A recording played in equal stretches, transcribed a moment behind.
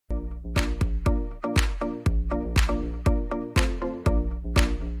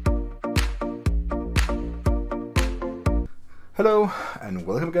Hello and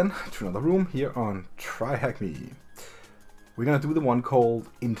welcome again to another room here on TryHackMe. We're gonna do the one called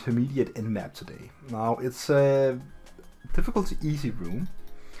Intermediate Nmap today. Now it's a difficult to easy room,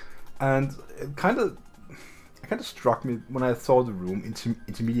 and it kind of struck me when I saw the room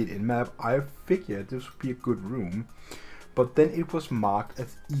Intermediate Nmap. I figured this would be a good room, but then it was marked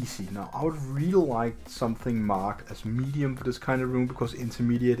as easy. Now I would really like something marked as medium for this kind of room because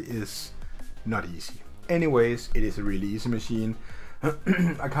intermediate is not easy. Anyways, it is a really easy machine.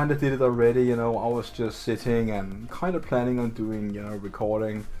 I kind of did it already, you know. I was just sitting and kind of planning on doing, you know,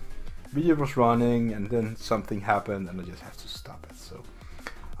 recording. Video was running and then something happened and I just have to stop it. So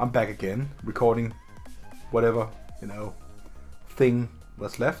I'm back again, recording whatever, you know, thing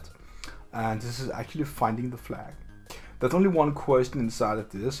was left. And this is actually finding the flag. There's only one question inside of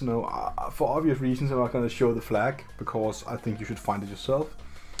this, you know. For obvious reasons I'm not going to show the flag because I think you should find it yourself.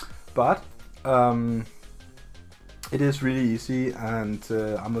 But it is really easy, and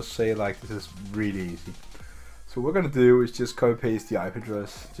I must say, like, this is really easy. So what we're gonna do is just copy paste the IP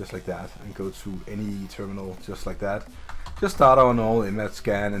address just like that and go to any terminal just like that. Just start our normal Nmap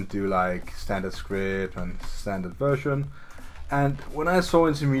scan and do like standard script and standard version. And when I saw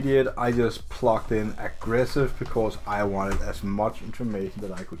intermediate, I just plugged in aggressive because I wanted as much information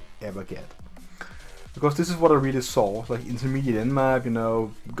that I could ever get. Because this is what I really saw, like intermediate Nmap, you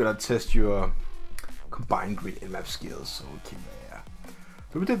know, gonna test your combined grid Nmap skills. So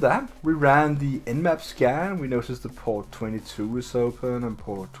so we did that. We ran the Nmap scan. We noticed the port 22 is open and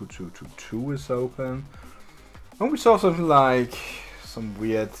port 2222 is open. And we saw something like some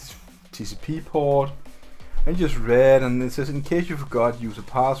weird TCP port. And just read, and it says in case you forgot, use a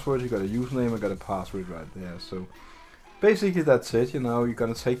password. You got a username, I got a password right there. So basically that's it. You know, you're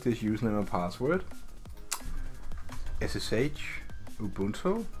gonna take this username and password. SSH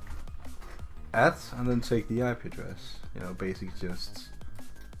Ubuntu and then take the IP address, you know, basically just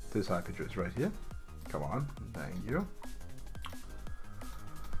this IP address right here. Come on, thank you.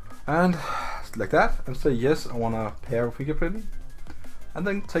 And like that, and say yes, I want a pair of fingerprinting, and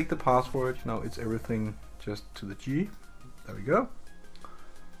then take the password, you know, it's everything just to the G. There we go.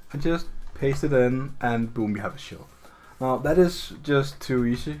 And just paste it in, and boom, you have a shell. Now that is just too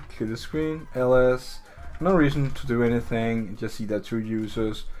easy. Clear the screen, ls. No reason to do anything, just see that two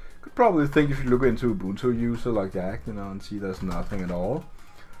users. Could probably think if you look into Ubuntu user like that, you know, and see there's nothing at all.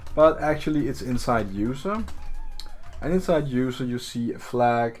 But actually it's inside user. And inside user you see a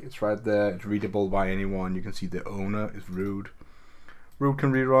flag, it's right there, it's readable by anyone. You can see the owner is root. Root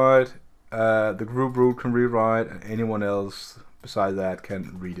can rewrite, the group root can rewrite, and anyone else besides that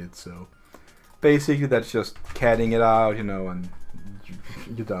can read it. So basically that's just catting it out, you know, and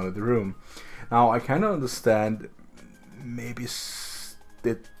you're done with the room. Now I kind of understand, maybe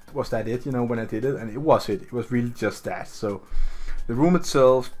was that it, you know, when I did it, and it was really just that. So the room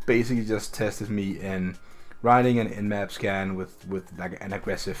itself basically just tested me in writing an Nmap scan with like an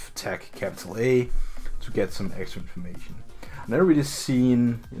aggressive tag capital A to get some extra information. I've never really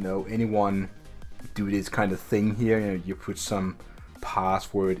seen, you know, anyone do this kind of thing here. You know, you put some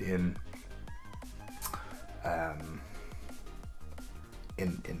password in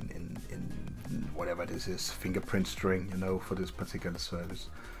whatever this is, fingerprint string, you know, for this particular service.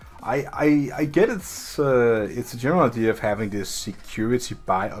 I get it's a general idea of having this security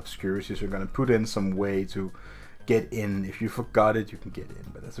by obscurity, so you're gonna put in some way to get in. If you forgot it, you can get in,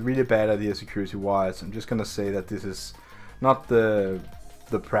 but that's a really bad idea security wise. I'm just gonna say that this is not the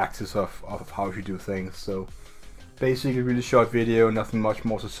practice of how you do things. So basically really short video, nothing much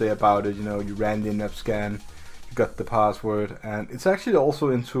more to say about it. You know, you ran the Nmap scan, you got the password, and it's actually also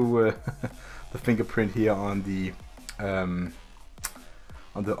into the fingerprint here on the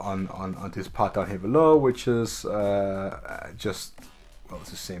on this part down here below, which is just, well,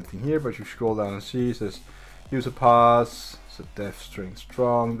 it's the same thing here, but you scroll down and see it says user pass, so def string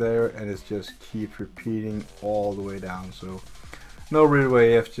strong there, and it just keeps repeating all the way down. So no real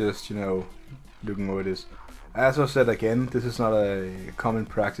way of just, you know, looking over this. As I said again, this is not a common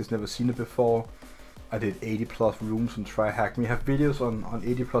practice, never seen it before. I did 80 plus rooms on TryHackMe. I have videos on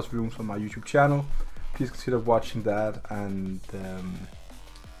 80 plus rooms on my YouTube channel. Please consider watching that, and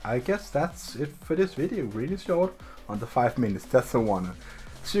I guess that's it for this video. Really short, under 5 minutes. That's the one.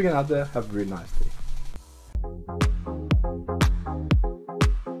 See you again out there. Have a really nice day.